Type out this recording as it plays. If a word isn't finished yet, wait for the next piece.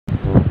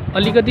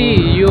अलिकति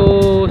यो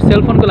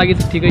सेलफोनको लागि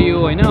चाहिँ ठिकै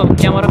हो हैन। अब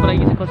क्यामेराको लागि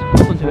चाहिँ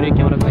कस्तो हुन्छ फेरि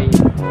क्यामेराको लागि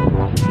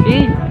ए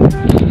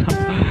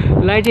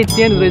लाइट चाहिँ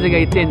चेन्ज हुँदैछ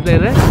गाइस चेन्ज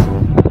गरेर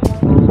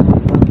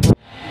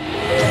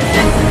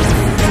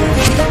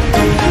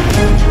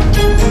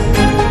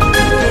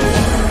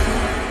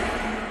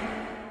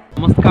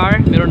नमस्कार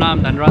मेरो नाम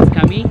धनराज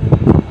कामी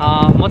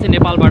म चाहिँ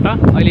नेपालबाट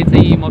अहिले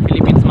चाहिँ म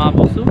फिलिपिन्समा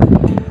बस्छु।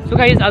 सो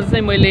गाइस आज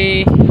चाहिँ मैले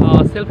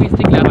सेल्फी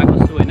स्टिक ल्याएर आएको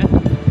छु हैन।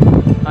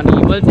 अनि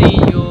मैले चाहिँ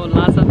यो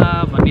लासादा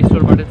भन्ने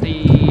स्टोरबाट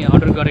चाहिँ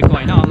अर्डर गरेको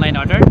हैन अनलाइन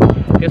अर्डर।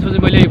 त्यसपछि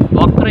मैले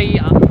भर्खरै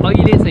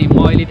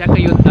अहिले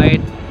ट्याक्कै यो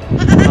डायट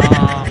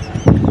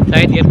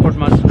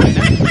एयरपोर्टमा छु हैन।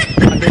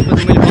 अनि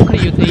त्यसपछि मैले भर्खरै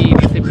यो चाहिँ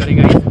रिसिभ गरेँ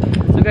गाइस।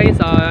 सो गाइस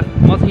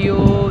म चाहिँ यो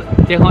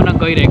देखाउन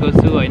गइरहेको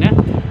छु हैन।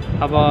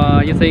 अब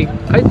यो चाहिँ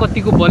खै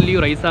कतिको बलियो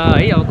रहेछ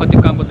है, अब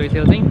कतिको काम गर्दो रहेछ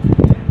यो चाहिँ।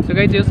 सो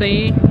गाइस यो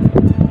चाहिँ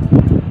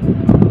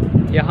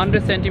 100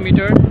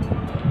 सेन्टिमिटर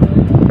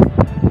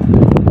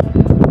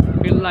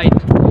फिल लाइट,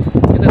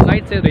 यो त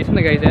लाइट चाहिँ रहेछ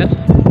नि गाइस यार।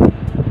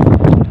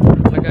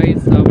 ल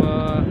गाइस अब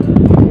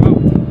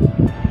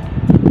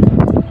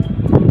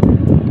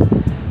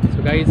सो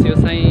गाइस यो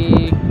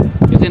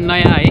चाहिँ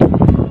नयाँ है।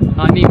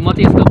 अनि म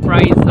चाहिँ यसको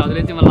प्राइस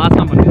हजुरले चाहिँ म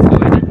लास्टमा भन्दैछु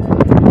हैन।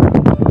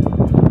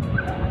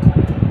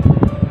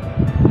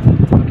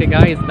 ओके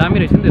गाइस दामी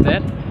रहेछ नि त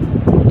यार।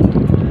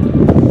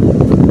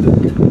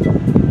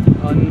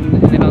 अनि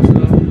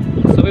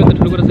सबैभन्दा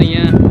ठुलो कुरा चाहिँ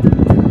यहाँ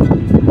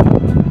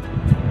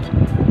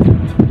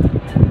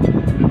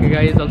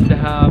guys also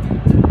have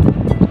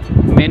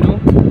menu।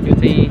 यो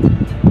चाहिँ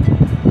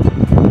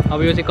अब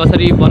यो चाहिँ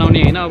कसरी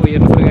बनाउने हैन, अब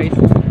हेर्नुस् guys।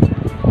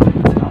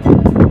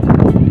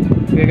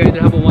 Okay guys, they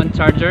have one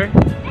charger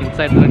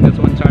inside, like there's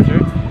one charger.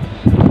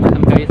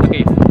 And guys,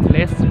 okay,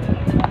 let's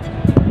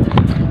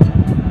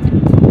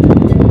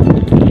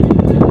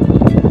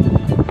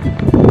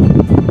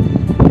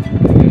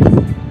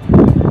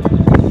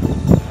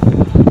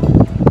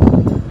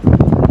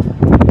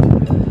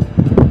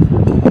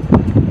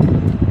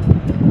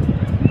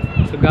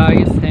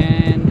guys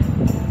and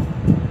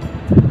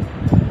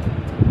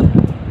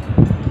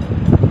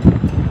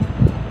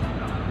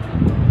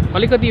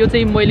अलिकति यो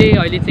चाहिँ मैले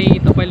अहिले चाहिँ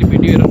तपाईले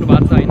भिडियो हेर्नु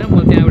भएको छ हैन।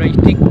 म त्यहाँ एउटा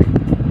स्टिक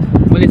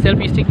मैले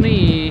सेल्फी स्टिक नै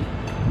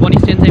वन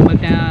स्ट्यान्ड चाहिँ मैले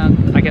त्यहाँ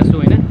राखेको छु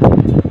हैन।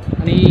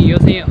 अनि यो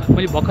चाहिँ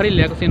मैले भर्खरै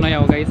ल्याएको चाहिँ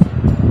नयाँ हो guys.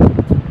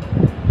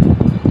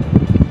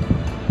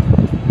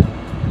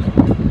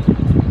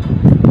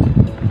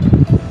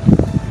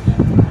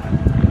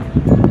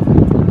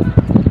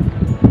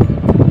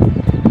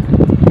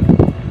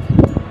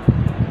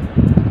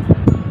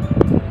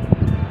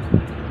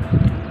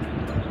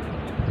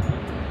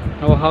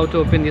 Oh, how to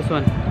open this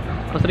one?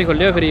 कसरी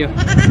खोल्यो फेरि यो?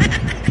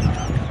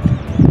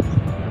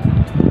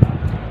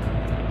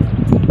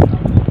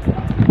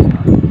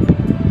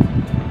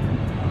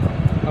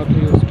 How to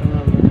use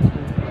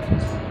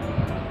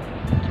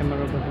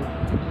camera button?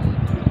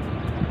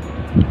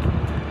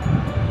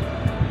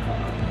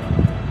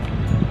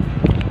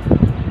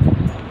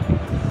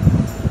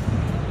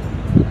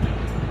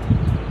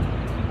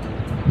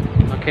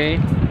 Okay.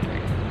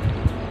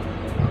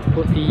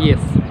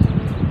 Yes.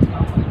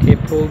 Okay,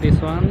 pull this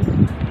one.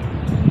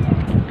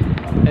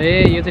 ए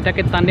यो चाहिँ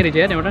ट्याक्कै तान्ने रहेछ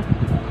यार एउटा।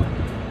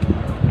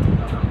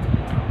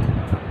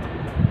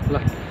 ल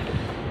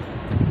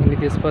अनि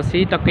त्यसपछि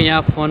टक्कै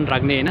यहाँ फोन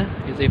राख्ने हैन।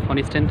 यो चाहिँ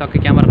फोन स्ट्यान्ड टक्कै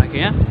क्यामेरा राख्यो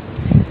यहाँ।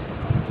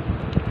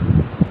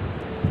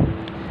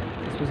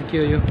 त्यसपछि के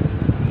हो यो?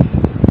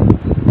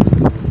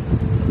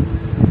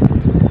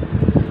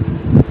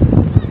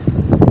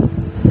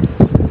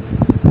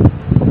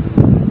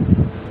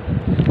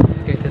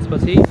 ओके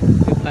त्यसपछि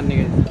यो तान्ने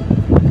गाइस।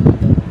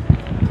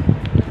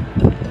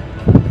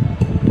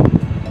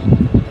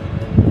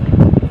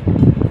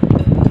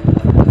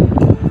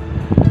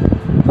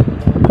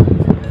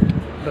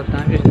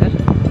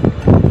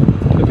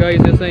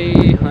 गाइस यो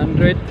चाहिँ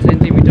 100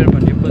 सेन्टिमिटर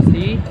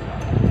भनेपछि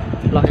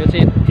ल यो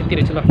चाहिँ यति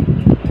रहेछ। ल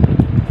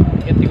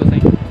यतिको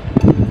चाहिँ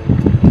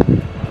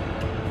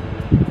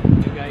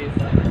यो गाइस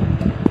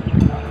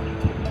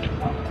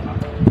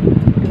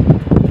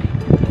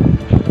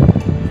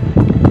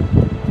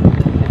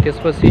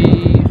त्यसपछि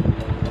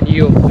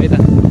यो है त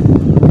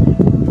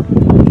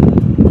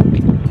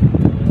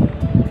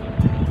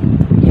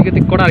अलिकति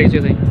कडा रहेछ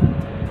यो चाहिँ।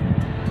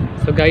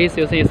 सो गाइस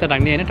यो चाहिँ यसरी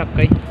राख्ने हैन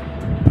टक्कै।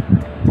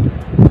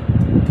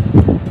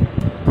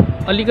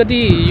 अलिकति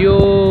यो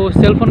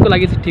सेलफोनको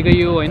लागि चाहिँ ठिकै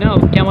हो हैन।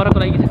 अब क्यामेराको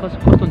लागि चाहिँ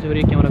कस्तो हुन्छ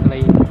फेरि क्यामेराको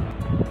लागि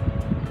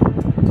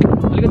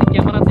अलिकति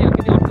क्यामेरा चाहिँ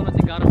अलिकति अड्काउन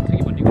चाहिँ गाह्रो हुन्छ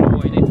कि भन्ने कुरो हो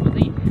हैन यसमा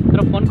चाहिँ। तर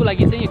फोनको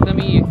लागि चाहिँ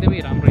एकदमै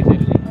राम्रो रहेछ यो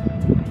चाहिँ।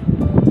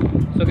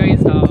 सो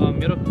गाइस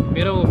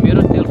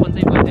मेरो सेलफोन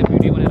चाहिँ मैले त्यहाँ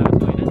भिडियो बनाएर आएको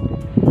छु हैन।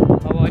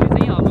 अब अहिले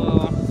चाहिँ अब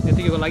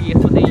त्यतिको लागि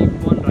यसमा चाहिँ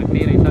फोन राख्ने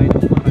रहेछ हैन।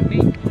 फोन राख्ने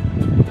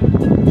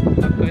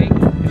टक्कै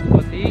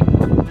त्यसपछि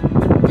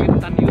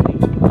तान्ने हो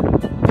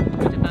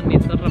चाहिँ तान्ने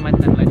सर र माथि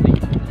तान्नेलाई चाहिँ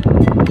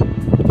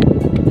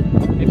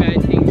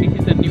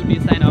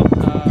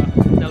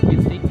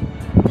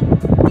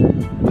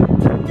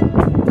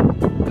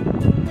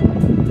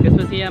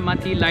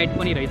माथि लाइट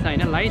पनि रहेछ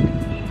हैन। लाइट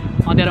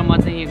अँध्यारोमा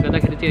चाहिँ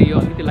गर्दाखेरि चाहिँ यो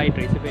अलिकति लाइट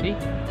रहेछ फेरि।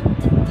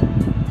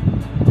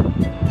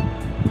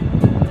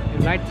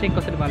 लाइट चाहिँ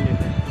कसरी बाल्ने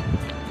त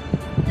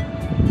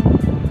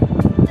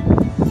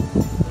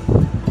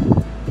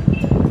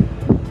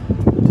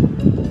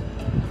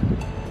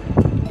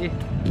ए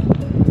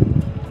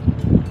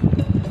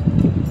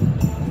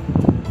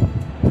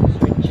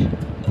स्विच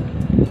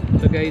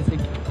सो गाइस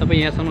तपाईँ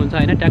यहाँ सक्नुहुन्छ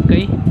हैन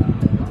ट्याक्कै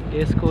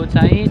यसको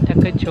चाहिँ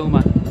ट्याक्कै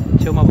छेउमा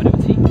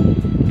भनेपछि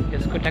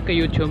यसको ट्याक्कै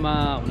यो छेउमा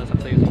हुन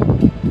सक्छ यो चाहिँ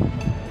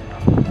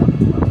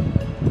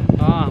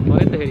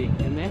भयो त फेरि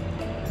हेर्ने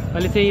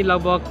अहिले चाहिँ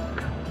लगभग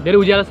धेरै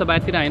उज्यालो छ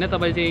बाहिरतिर हैन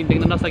तपाईले चाहिँ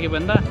देख्न नसके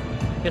भने त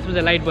यसमा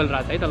चाहिँ लाइट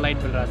बलिरहेछ है त लाइट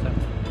बलिरहेछ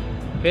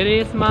फेरि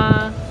यसमा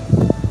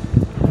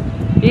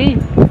ए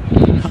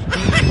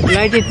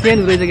लाइट चाहिँ चेन्ज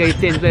हुँदैछ गाइस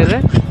चेन्ज गरेर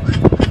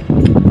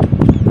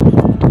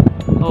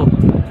ओ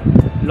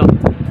ल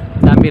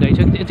दामी रहेछ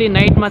यो चाहिँ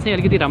नाइटमा चाहिँ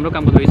अलिकति राम्रो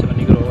काम गर्दो रहेछ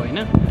भन्ने कुरो हो हैन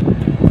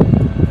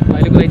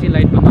अहिलेको लागि चाहिँ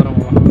लाइट बन्द गरौँ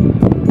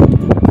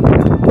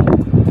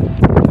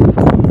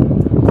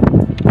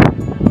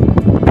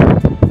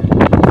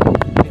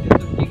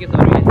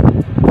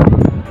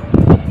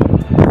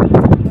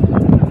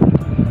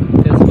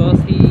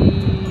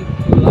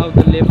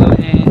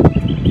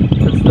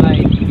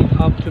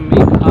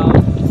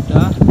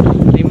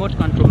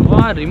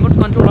अब रिमोट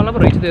कन्ट्रोल वाला पो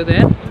रहेछ त्यो त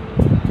यार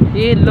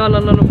ए ल ल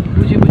ल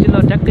बुझी ल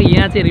ट्याक्कै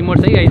यहाँ चाहिँ रिमोट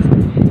छ है गाइस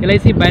यसलाई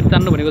चाहिँ बाहिर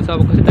तान्नु भनेको छ अब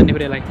कसरी तान्ने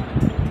फेरि यसलाई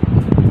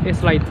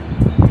यसलाई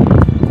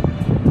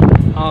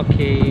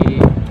ओके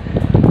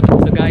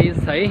सो गाइस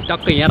है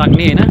टक्कै यहाँ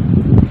राख्ने हैन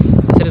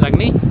यसरी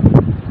राख्ने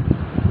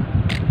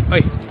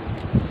ओइ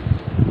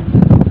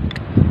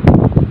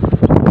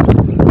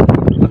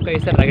टक्कै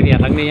यसरी राखेर यहाँ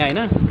राख्ने यहाँ हैन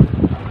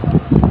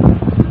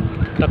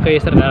टक्कै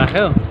यसरी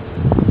राख्यो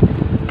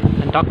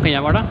अनि टक्कै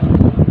यहाँबाट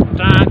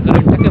ट्राक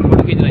गरेर ठ्याक्कै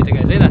फोटो खिच्नु रहेछ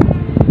गाइस है त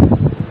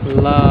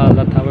ल ल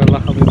थाहा भयो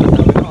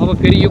अब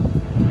फेरि यो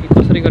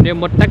कसरी गर्ने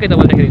म ट्याक्कै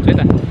तपाईँलाई देखाइदिन्छु है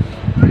त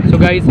सो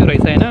गाइस यो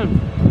रहेछ हैन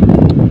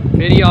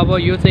फेरि अब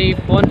यो चाहिँ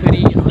फोन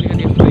फेरि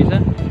अलिकति यस्तो रहेछ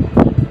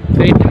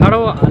फेरि ठाडो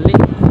हाल्ने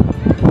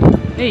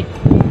ए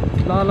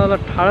ल ल ल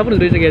ठाडो पनि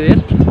रहेछ गाइस यार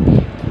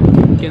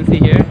can see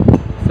here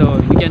so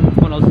you can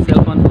phone also sale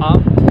phone of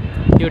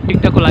यो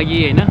टिकटकको लागि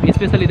हैन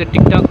स्पेसली त्यो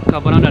टिकटक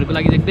बनाउनेहरूको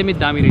लागि एकदमै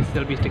दामी रहेछ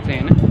सेल्फी स्टिक चाहिँ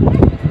हैन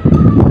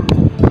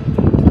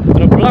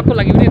र ब्लगको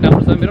लागि पनि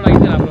राम्रो छ मेरो लागि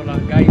चाहिँ राम्रो होला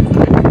गाइस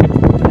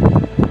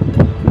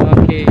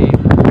ओके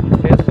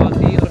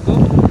त्यसपछि अर्को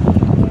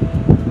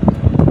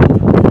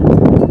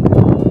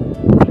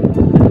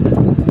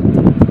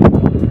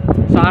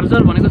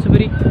चार्जर भनेको छ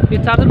फेरि यो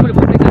चार्जर मैले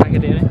बोक्नै राखेको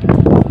थिएँ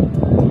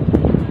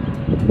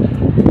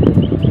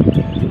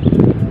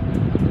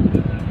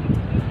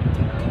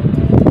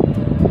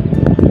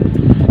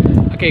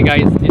okay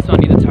guys this one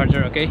is the charger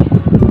okay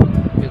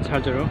यो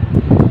चार्जर हो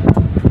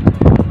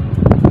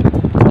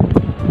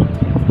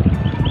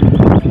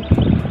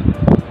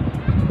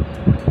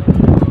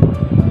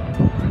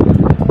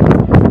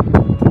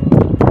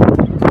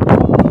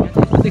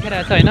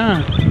हैन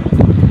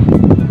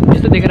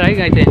यस्तो देखेर है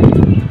गाइस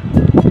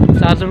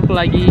चार्जरको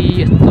लागि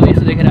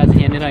यस्तो देखेर आछ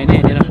यहाँनिर हैन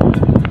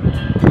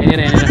हेरेर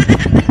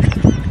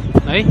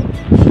है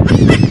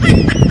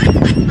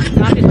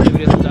कहाँ त्यस्तो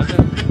भिडियो चार्जर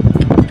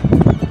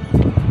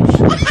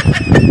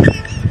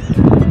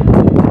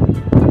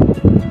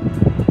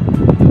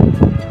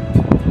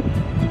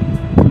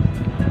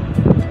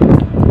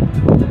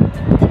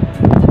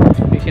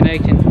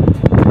एकछिन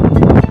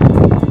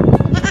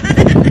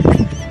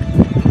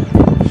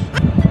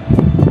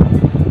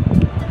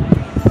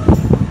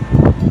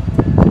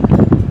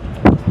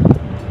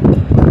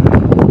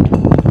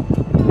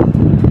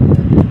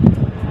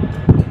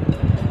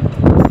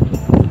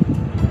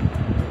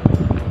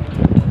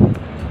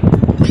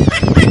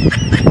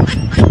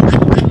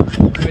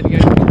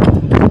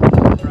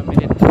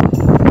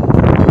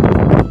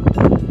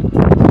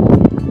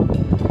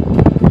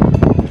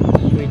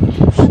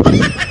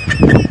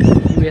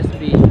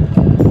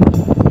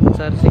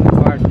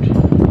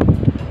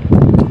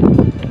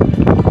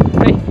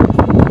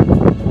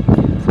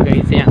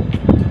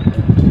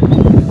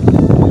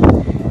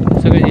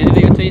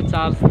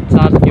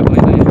चार्ज के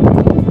भयो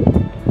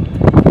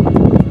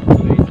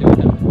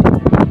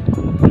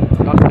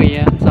टक्कै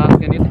यहाँ चार्ज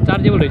गर्ने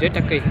चार्जेबल रहेछ है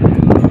टक्कै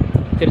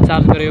त्यसरी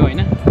चार्ज गऱ्यो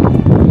होइन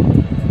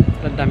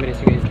दामी रहेछ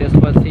गाइस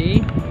त्यसपछि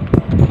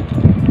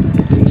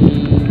अनि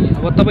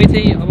अब तपाईँ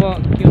चाहिँ अब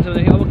के हुन्छ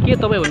भने अब के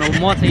तपाईँ भन्नु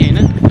म चाहिँ होइन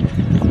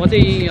म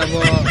चाहिँ अब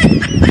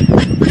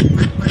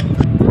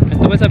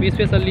तपाईँ चाहिँ अब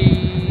स्पेसल्ली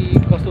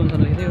कस्तो हुन्छ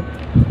भने चाहिँ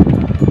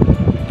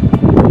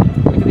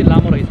अलिकति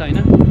लामो रहेछ होइन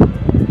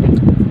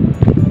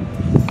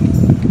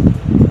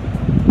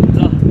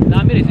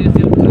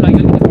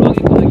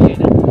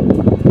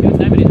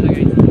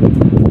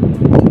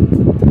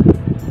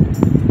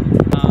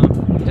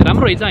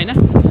रहेछ हैन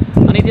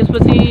अनि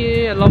त्यसपछि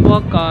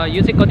लगभग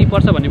यो चाहिँ कति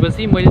पर्छ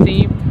भनेपछि मैले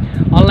चाहिँ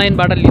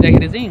अनलाइनबाट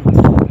लिँदाखेरि चाहिँ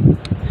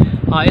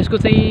यसको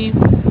चाहिँ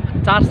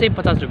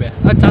 450 रुपैयाँ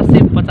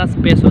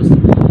 450 पेसोस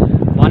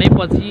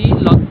भनेपछि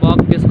लगभग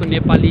त्यसको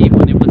नेपाली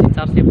भनेपछि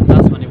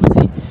 450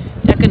 भनेपछि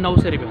ट्याक्कै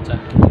 900 रुपैयाँ हुन्छ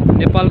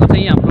नेपालको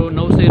चाहिँ हाम्रो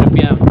 900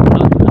 रुपैयाँ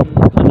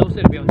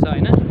हुन्छ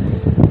हैन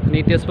अनि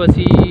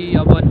त्यसपछि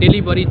अब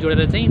डेलिभरी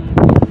जोडेर चाहिँ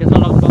त्यसमा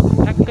लगभग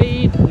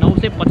ठ्याक्कै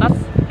 950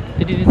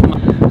 त्यतिसम्म।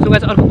 सो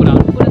गाइस अर्को कुरा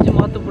चाहिँ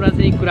महत्त्वपूर्ण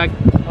चाहिँ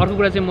अर्को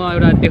कुरा चाहिँ म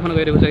एउटा देखाउन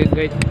गइरहेको छु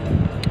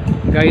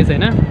गाइस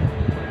हैन।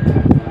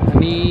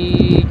 अनि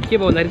के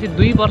भयो भन्दाखेरि चाहिँ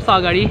 2 वर्ष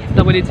अगाडि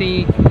तपाईँले चाहिँ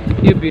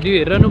यो भिडियो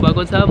हेरिरहनु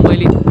भएको छ।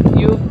 मैले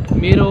यो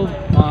मेरो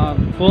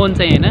फोन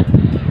चाहिँ हैन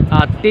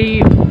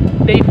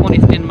त्यही फोन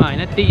स्ट्यान्डमा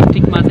हैन त्यही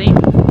स्टिकमा चाहिँ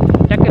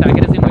ट्याक्कै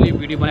राखेर चाहिँ मैले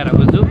भिडियो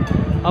बनाइरहेको छु।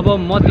 अब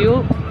म त्यो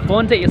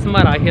फोन चाहिँ यसमा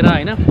राखेर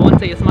हैन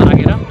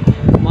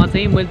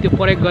मैले त्यो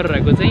प्रयोग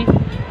गरिरहेको चाहिँ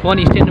फोन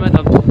स्ट्यान्डमा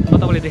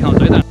तपाईँले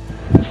देखाउँछु है त।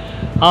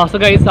 सो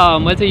गाइस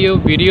मैले चाहिँ यो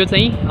भिडियो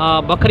चाहिँ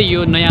भर्खरै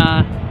यो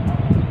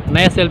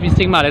नयाँ सेल्फी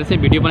स्टिकमा हालेर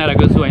चाहिँ भिडियो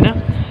बनाइरहेको छु हैन।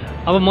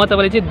 अब म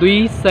तपाईँले चाहिँ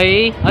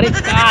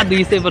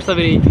 200 वर्ष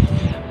फेरि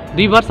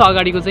 2 वर्ष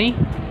अगाडिको चाहिँ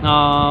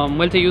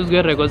मैले चाहिँ युज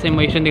गरिरहेको चाहिँ म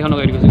स्ट्यान्ड देखाउन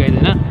गइरहेको छु गाइस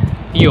हैन।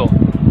 यो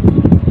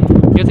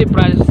चाहिँ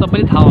प्रायः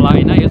सबैले थाहा होला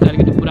हैन। यो चाहिँ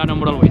अलिकति पुरानो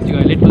मोडल भइसक्यो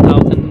अहिले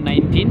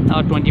 2019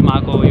 20 मा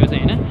आएको यो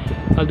चाहिँ हैन।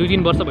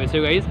 2-3 वर्ष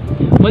भइसक्यो गाइस।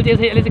 मैले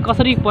चाहिँ यसले चाहिँ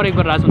कसरी प्रयोग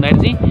गरिरहेको छु भन्दाखेरि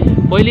चाहिँ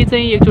पहिले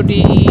चाहिँ एकचोटि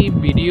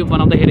भिडियो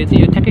बनाउँदाखेरि चाहिँ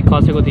यो ठ्याक्कै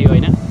खसेको थियो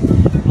हैन।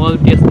 मैले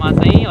त्यसमा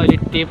चाहिँ अहिले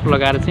टेप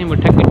लगाएर चाहिँ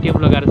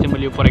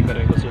मैले यो प्रयोग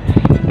गरिरहेको छु।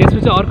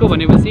 त्यसपछि अर्को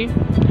भनेपछि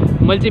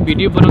मैले चाहिँ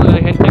भिडियो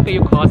बनाउँदाखेरि ठ्याक्कै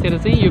यो खसेर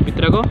चाहिँ यो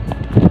भित्रको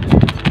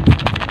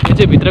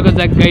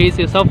गाइस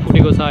यो सब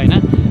फुटेको छ हैन।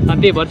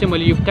 अनि त्यही भएर चाहिँ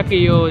मैले यो ठ्याक्कै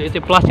यो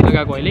चाहिँ प्लास्टिक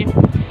लगाएको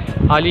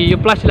अहिले यो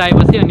प्लास्टिक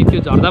लगाएपछि अनि त्यो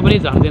झर्दा पनि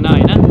झर्दैन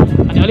हैन।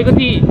 अनि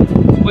अलिकति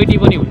वेटी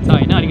पनि हुन्छ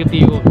हैन। अलिकति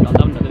यो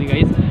ढल्दा पनि ढल्दै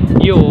गाइस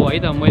यो हो है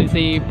त। मैले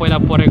चाहिँ पहिला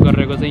प्रयोग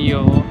गरिरहेको चाहिँ यो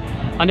हो।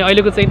 अनि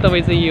अहिलेको चाहिँ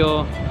तपाईँ चाहिँ यो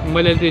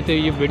मैले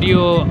चाहिँ यो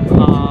भिडियो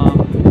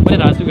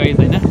बनाइरहेको छु गाइस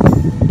हैन।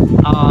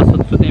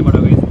 सोध्छु त्यहीँबाट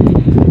guys.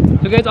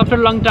 So guys after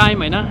long time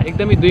हैन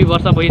एकदमै 2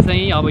 वर्ष भइ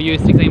चाहिँ अब यो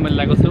स्टिक चाहिँ मैले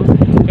लगाएको छु।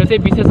 यो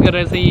चाहिँ विशेष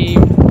गरेर चाहिँ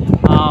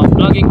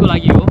ब्लगिङको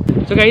लागि हो।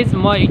 सो गाइस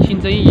म एकछिन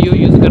चाहिँ यो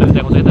युज गरेर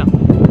देखाउँछु है त।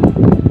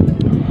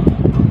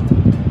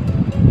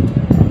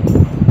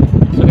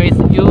 सो गाइस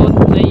यो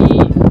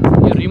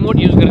रिमोट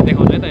युज गरेर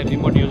देखाउँछु है त।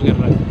 रिमोट युज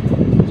गरेर।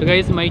 सो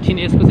गाइस म एकछिन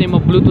यसको चाहिँ म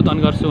ब्लुटुथ अन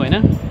गर्छु हैन।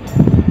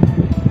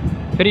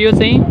 फेरि यो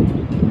चाहिँ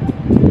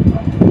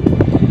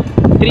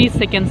 3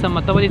 सेकेन्डसम्म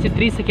तपाईँले चाहिँ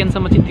 3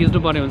 सेकेन्डसम्म चाहिँ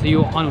थिच्नुपर्ने हुन्छ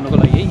यो अन हुनको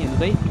लागि है। हेर्नु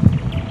चाहिँ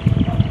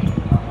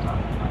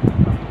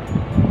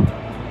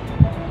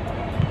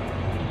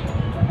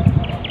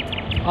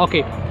ओके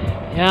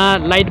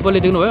यहाँ लाइट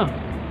बल्यो देख्नुभयो।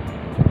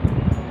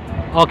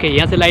 ओके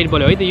यहाँ चाहिँ लाइट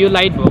बल्यो है त। यो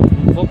लाइट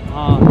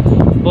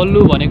बल्नु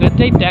भनेको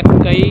चाहिँ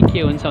ट्याक्कै के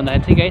हुन्छ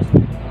भन्दाखेरि चाहिँ गाइस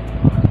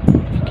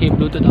के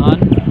ब्लुटुथ अन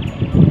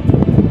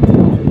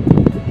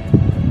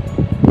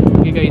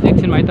के गाइस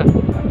एकछिनमा है त।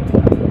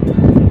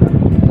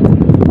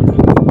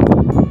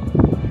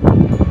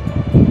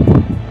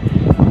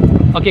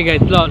 ओके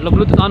गाइस ल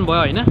ब्लुटुथ अन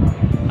भयो हैन।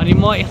 अनि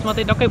म यसमा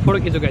चाहिँ टक्कै फोटो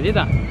खिच्छु गाइस है त।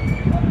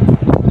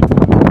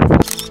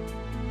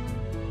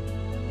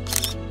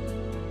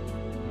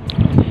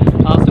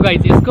 सो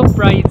गाइस यसको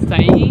प्राइस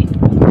चाहिँ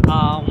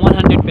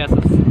 100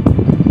 पेसोस।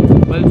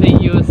 मैले चाहिँ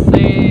यो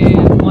चाहिँ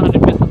 100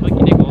 पेसोसमा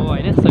किनेको हो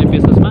हैन। 100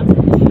 पेसोसमा।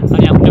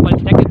 अनि हाम्रो नेपाली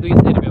ठ्याक्कै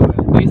 200 रुपियाँ भयो।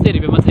 200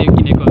 रुपियाँमा चाहिँ यो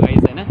किनेको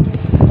गाइस हैन।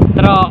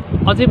 तर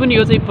अझै पनि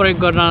यो चाहिँ प्रयोग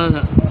गर्न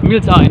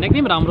मिल्छ हैन।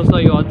 एकदम राम्रो छ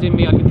यो। अझै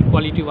अलिकति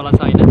क्वालिटीवाला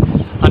छ हैन।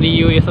 अनि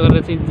यो यसो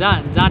गरेर चाहिँ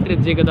जहाँतिर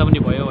जे गर्दा पनि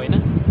भयो हैन।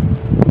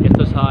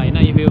 यस्तो छ हैन।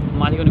 यो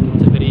माथि पनि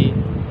घुम्छ फेरि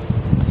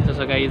यस्तो छ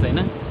गाइस हैन।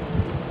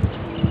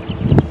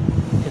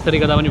 यसरी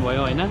गर्दा पनि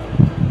भयो हैन।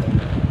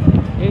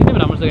 एकदमै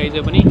राम्रो छ गाइस।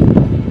 यो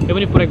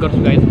पनि प्रयोग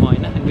गर्छु गाइस म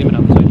हैन। एकदमै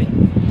राम्रो छ अहिले।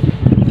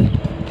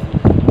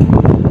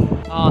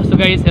 सो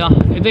गाइस यो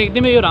चाहिँ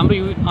एकदमै यो राम्रो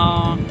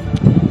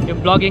यो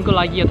ब्लगिङको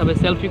लागि अथवा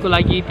सेल्फीको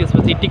लागि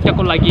त्यसपछि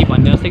टिकटकको लागि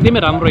भन्ने जस्तो एकदमै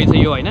राम्रो रहेछ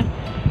यो हैन।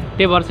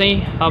 त्यही भएर चाहिँ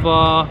अब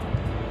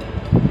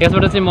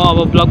यसबाट चाहिँ म अब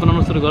ब्लग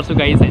बनाउन सुरु गर्छु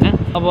गाइस हैन।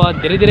 अब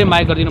धेरै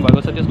माया गरिदिनु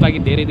भएको छ त्यसको लागि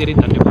धेरै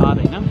धन्यवाद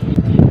हैन।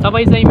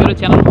 तपाईँ चाहिँ मेरो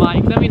च्यानलमा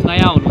एकदमै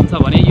नयाँ हुनुहुन्छ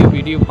भने यो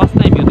भिडियो फर्स्ट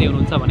टाइम हेर्दै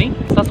हुनुहुन्छ भने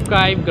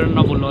सब्सक्राइब गर्न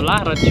नभुल्नु होला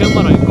र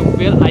छेउमा रहेको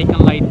बेल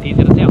आइकनलाई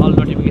थिचेर चाहिँ अल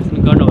नोटिफिकेसन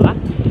गर्नु होला।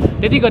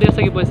 त्यति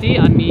गरिसकेपछि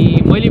अनि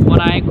मैले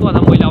बनाएको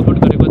अथवा मैले अपलोड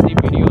गरेको चाहिँ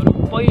भिडियोहरू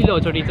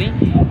पहिलोचोटि चाहिँ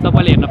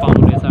तपाईँले हेर्न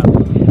पाउनुहुनेछ।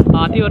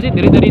 त्यो भएर चाहिँ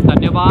धेरै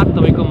धन्यवाद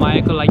तपाईँको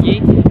मायाको लागि।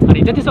 अनि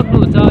जति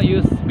सक्नुहुन्छ यो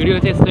भिडियो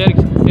चाहिँ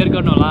सेयर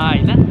गर्नु होला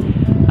हैन।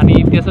 अनि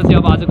त्यसपछि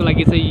अब आजको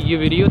लागि चाहिँ यो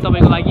भिडियो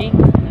तपाईँको लागि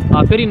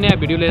फेरि नयाँ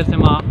भिडियो लिएर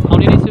चाहिँ म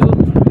आउने नै छु।